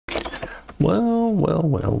Well,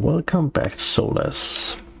 welcome back to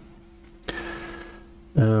Soulash.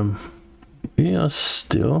 We are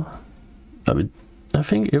still, I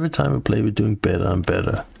think every time we play we're doing better and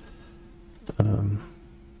better.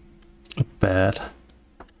 Bad.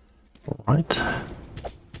 Alright.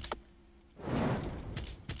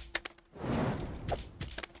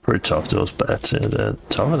 Pretty tough, those bats. They're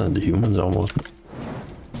tougher than the humans almost.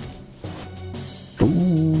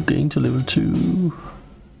 Ooh, getting to level 2.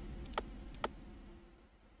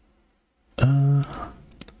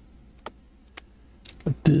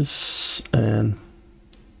 This and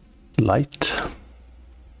light.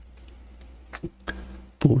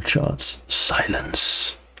 Bull charts.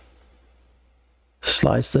 Silence.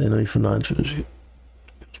 Slice the enemy for 9.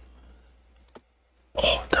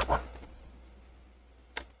 Oh, that one.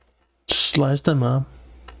 Slice them up.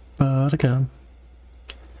 But again.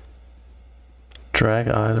 Drag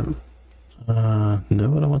item. No, I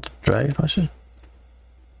don't want to drag it, I should.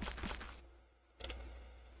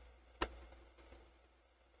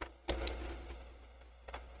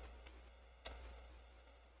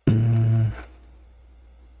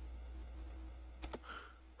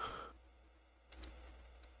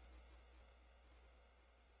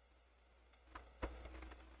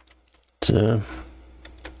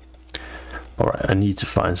 Alright, I need to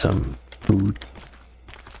find some food.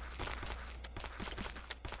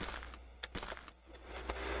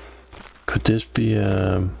 Could this be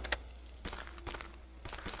a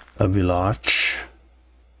village?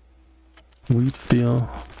 Wheat field?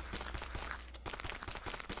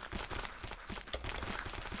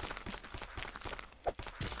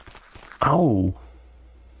 Ow!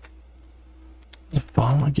 The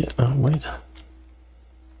farmer get. Oh, wait.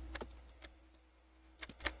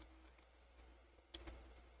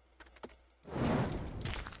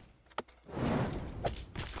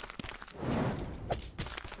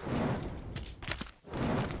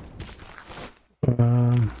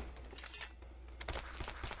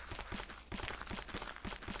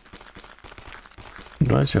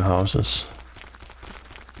 Where's your houses?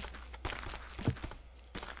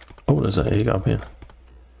 Oh, there's an egg up here.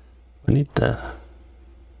 I need that.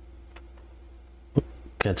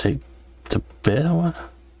 Can I take the better one?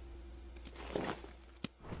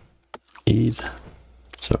 Eat.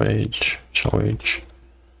 Storage. Storage.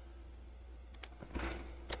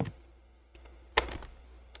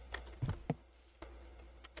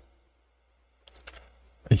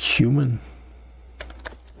 A human.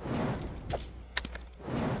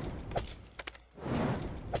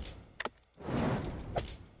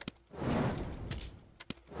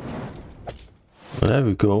 There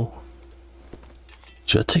we go.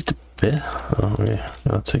 Should I take the bed? Oh yeah,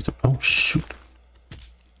 I'll take the. Oh shoot!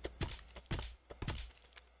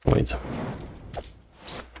 Wait.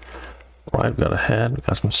 Right, we got a hat. We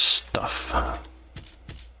got some stuff.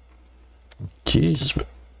 Jesus, what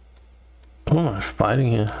am I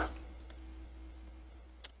fighting here?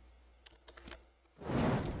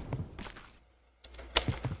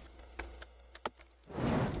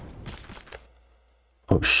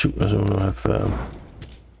 Oh shoot! I don't have.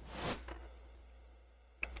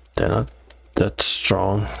 They're not that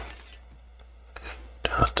strong.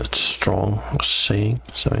 They're not that strong. I'm saying.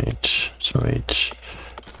 So we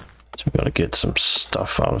gotta get some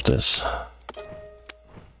stuff out of this.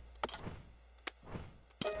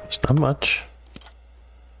 It's not much.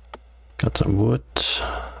 Got some wood.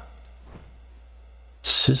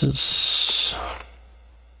 Scissors.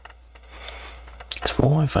 It's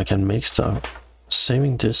more if I can make stuff.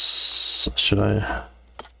 Saving this. Should I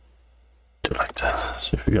do like that?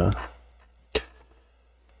 See if we got.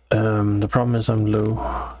 The problem is I'm low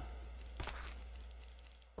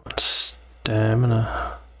on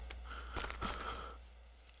stamina.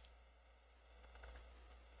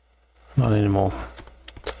 Not anymore.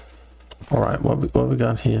 All right, what we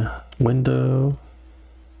got here? Window,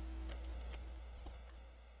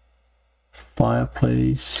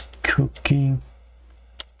 fireplace, cooking,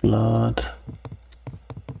 blood.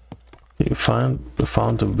 We found the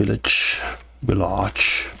village.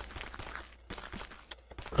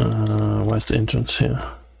 Where's the entrance here?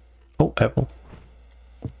 Oh, apple.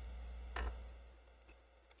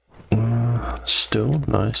 Stone,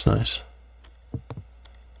 nice.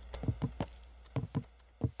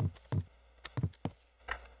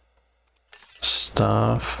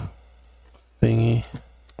 Staff thingy.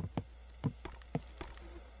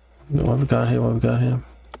 What we got here?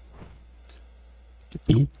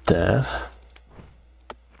 Eat that.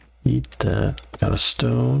 Got a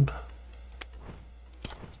stone.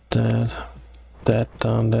 That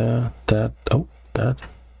down there. That.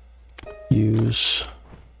 Use.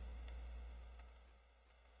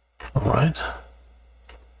 Oh, Alright.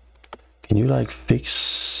 Can you like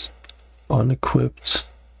fix unequipped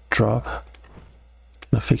drop?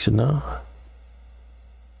 Can I fix it now?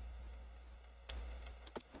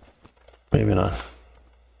 Maybe not.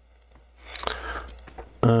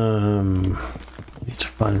 Need to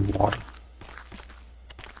find water.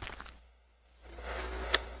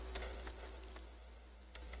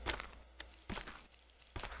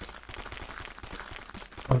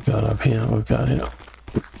 What got up here? What got here?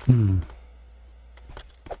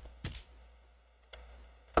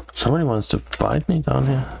 Somebody wants to fight me down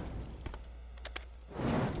here.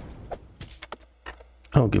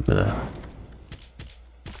 Oh, give me that.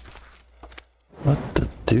 What the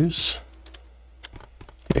deuce?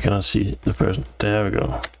 I cannot see the person. There we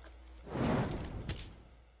go.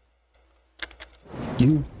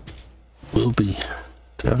 You will be.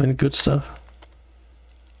 Do you have any good stuff?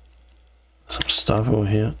 Some stuff over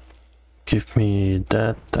here. Give me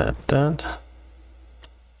that.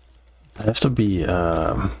 I have to be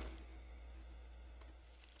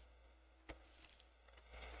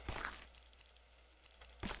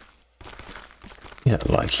yeah,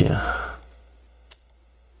 like here.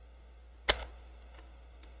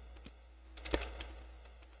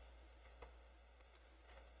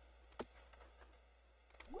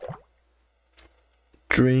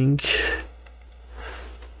 Drink.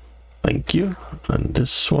 Thank you. And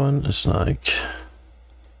this one is like,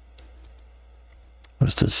 what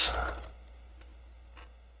is this?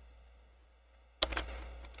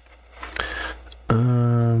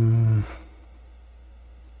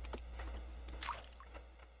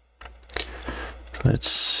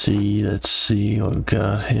 Let's see what we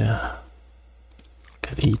got here.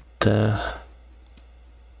 Can eat that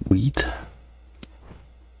wheat.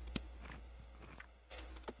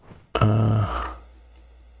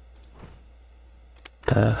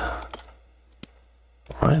 That.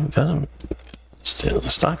 Alright, we got some. Still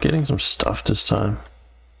start getting some stuff this time.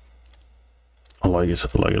 I like it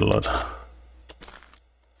a lot.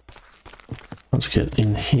 Let's get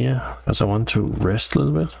in here because I want to rest a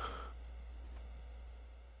little bit.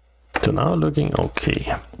 So now looking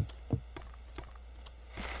okay.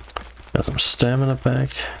 Got some stamina back.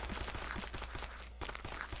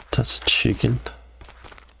 That's chicken.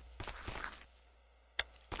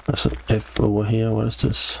 There's an F over here. What is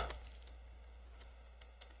this?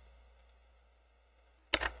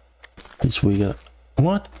 This we got.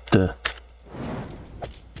 What the?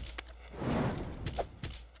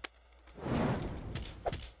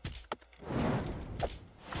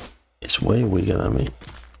 It's way weaker than me.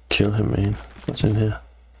 Kill him, man. What's in here?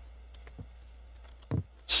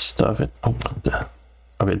 Stuff it. Oh, what the?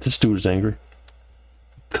 Okay, this dude is angry.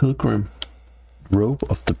 Pilgrim. Robe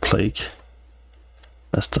of the Plague.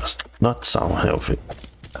 That does not sound healthy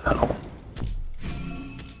at all.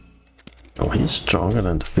 Oh, he's stronger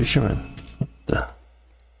than the fisherman. What the?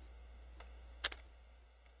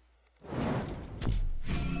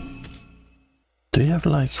 Do you have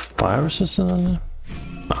like fire resistance on there?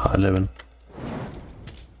 Ah, 11.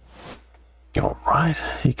 Alright,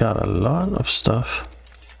 he got a lot of stuff.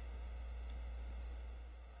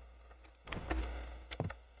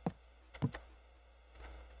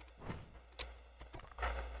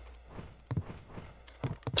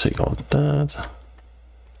 Take all that.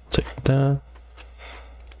 Take that.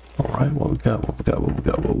 Alright, what we got?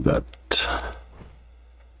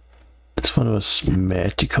 This one was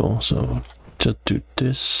magical, so just do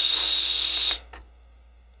this.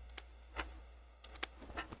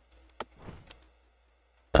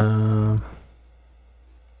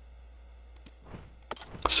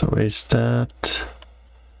 So raise that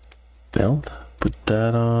belt, put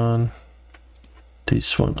that on.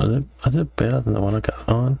 This one, are they better than the one I got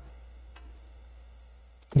on?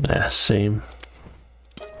 Nah, same.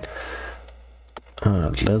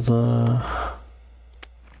 Leather.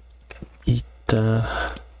 Can eat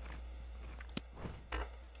that.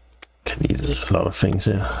 Can eat a lot of things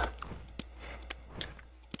here.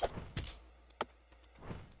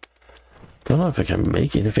 Don't know if I can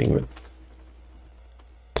make anything with.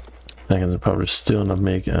 I can probably still not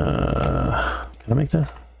make. Can I make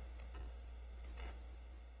that?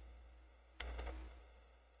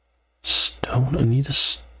 Stone. I need a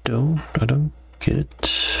stone. I don't get it.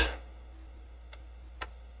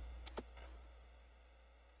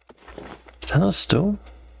 Is that a stone?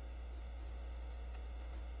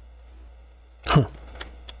 Huh.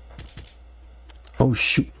 Oh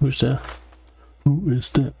shoot! Who's there? Who is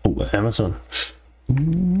that? Oh, Amazon.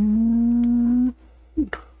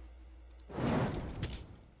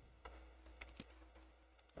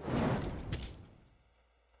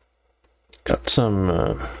 Got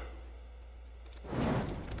some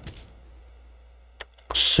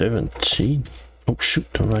 17. Oh shoot,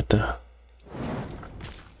 they're right there.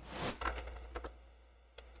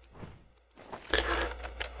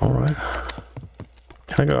 Alright.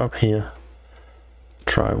 Can I go up here?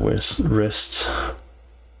 Try with rest.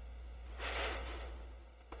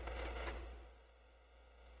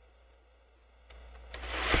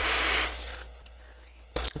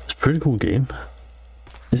 It's a pretty cool game.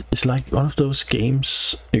 It's like one of those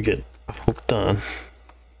games you get hooked on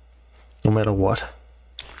no matter what.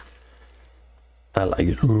 I like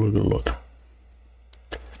it a lot.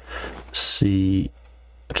 See,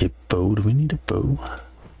 okay, bow. Do we need a bow?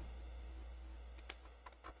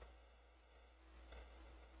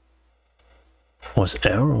 What's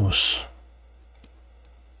arrows?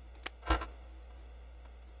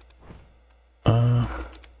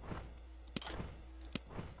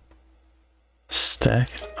 Stack.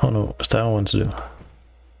 Oh no, stack I want to do.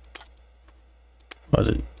 What is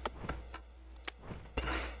it?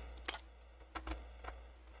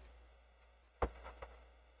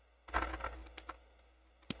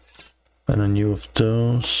 And a new of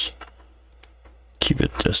those. Keep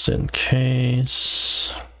it just in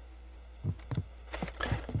case.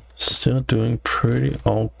 Still doing pretty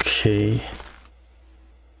okay.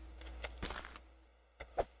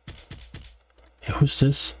 Hey, who's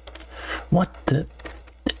this? What the?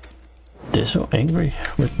 They're so angry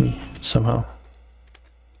with me somehow.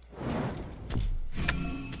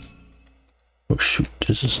 Oh shoot,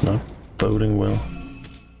 this is not boding well.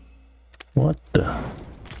 What the?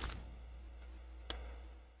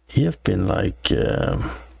 He have been like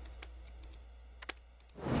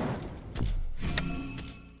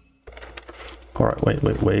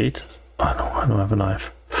alright, wait. Oh no, I don't have a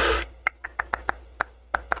knife.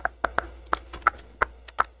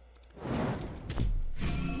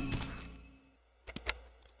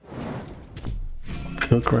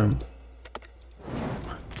 Pilgrim.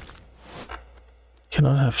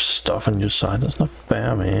 Cannot have stuff on your side, that's not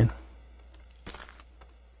fair, man.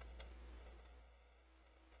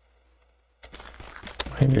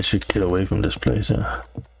 Maybe I should get away from this place, yeah.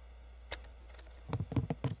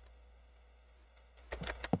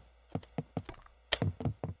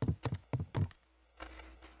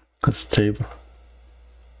 That's the table.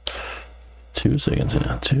 2 seconds,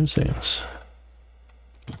 yeah, 2 seconds.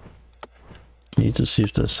 Need to see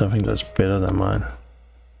if there's something that's better than mine.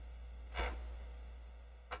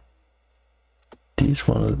 These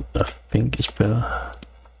one I think is better.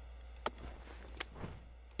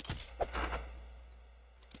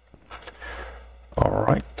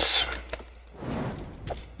 Alright.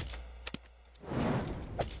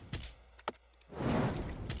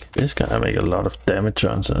 This guy I make a lot of damage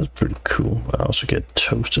on, so that's pretty cool. But I also get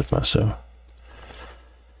toasted myself.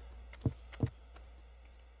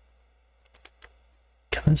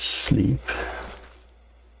 Can I sleep?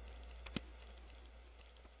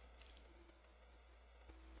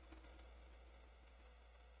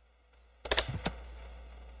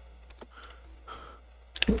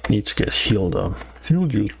 Need to get healed up. Heal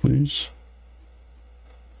juice, please.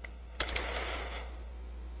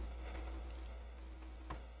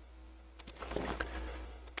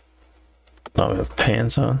 Now we have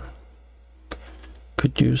pants on.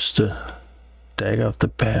 Could use the dagger of the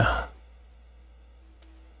bear.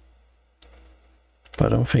 But I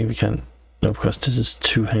don't think we can. No, because this is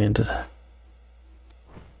two-handed.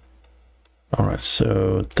 Alright,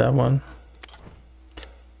 so that one.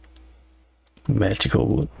 Magical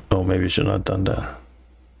wood. Oh, maybe we should not have done that.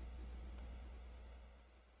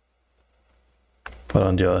 But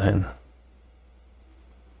on the other hand,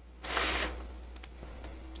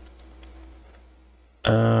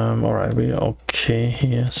 alright, we're okay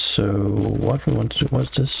here. So what we want to do,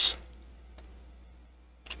 what's this?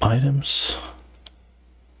 Items.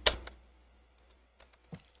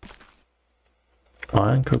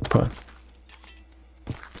 Iron cookpot.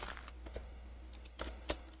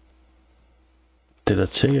 Did I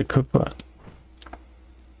take a cookpot?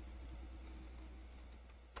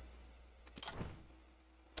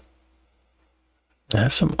 I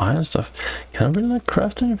have some iron stuff. Can I really not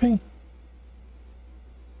craft anything?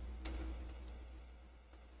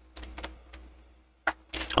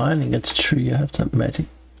 Ironing gets tree. I have that magic.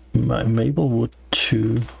 My maple wood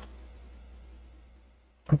too.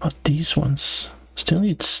 What about these ones? Still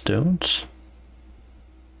need stones.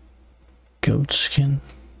 Goat skin.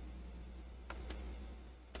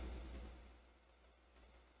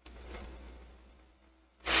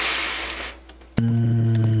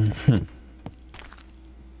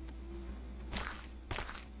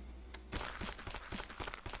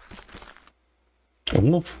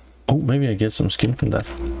 Oh, maybe I get some skin from that.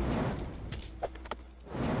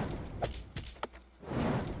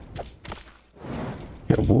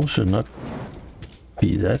 wool should not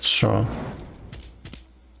be that strong.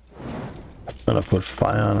 When I put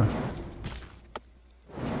fire on it.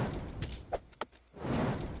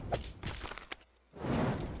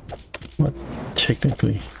 What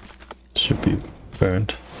technically should be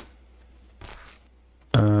burned.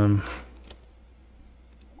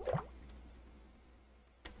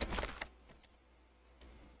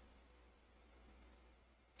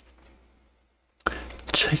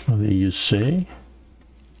 Technically you say.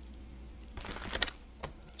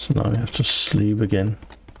 So now we have to sleep again.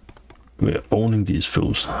 We're owning these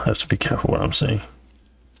fools. I have to be careful what I'm saying.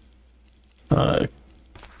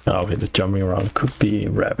 Okay, the jumping around could be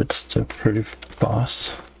rabbits. They're pretty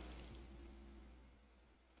fast.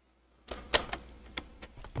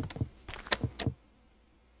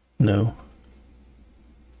 No.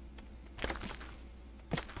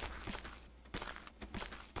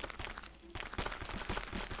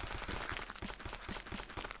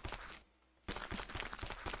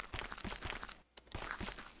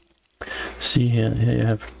 See here you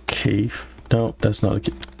have a cave. No, that's not a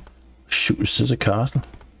cave. Shoot, is this a castle?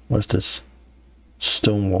 What's this?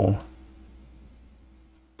 Stone wall.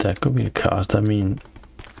 That could be a castle. I mean,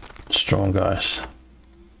 strong guys.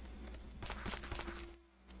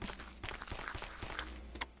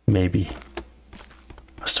 Maybe.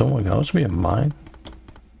 A stone wall can also be a mine.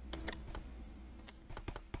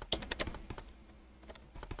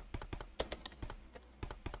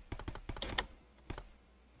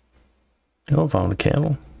 Oh, I found a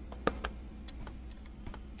candle.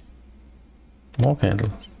 More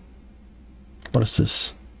candles. What is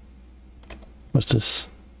this? What's this?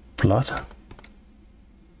 Blood?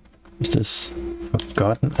 What's this?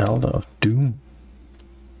 Forgotten Elder of Doom.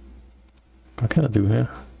 What can I do here?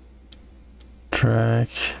 Track.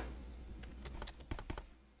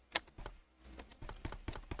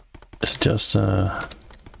 It's just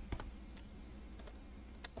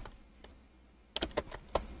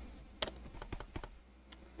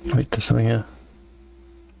wait, there's something here.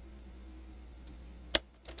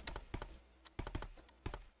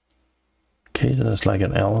 Okay, so that's like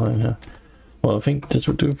an L in here. Well, I think this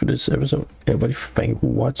will do it for this episode. Everybody, thank you for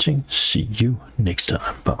watching. See you next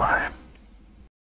time. Bye bye.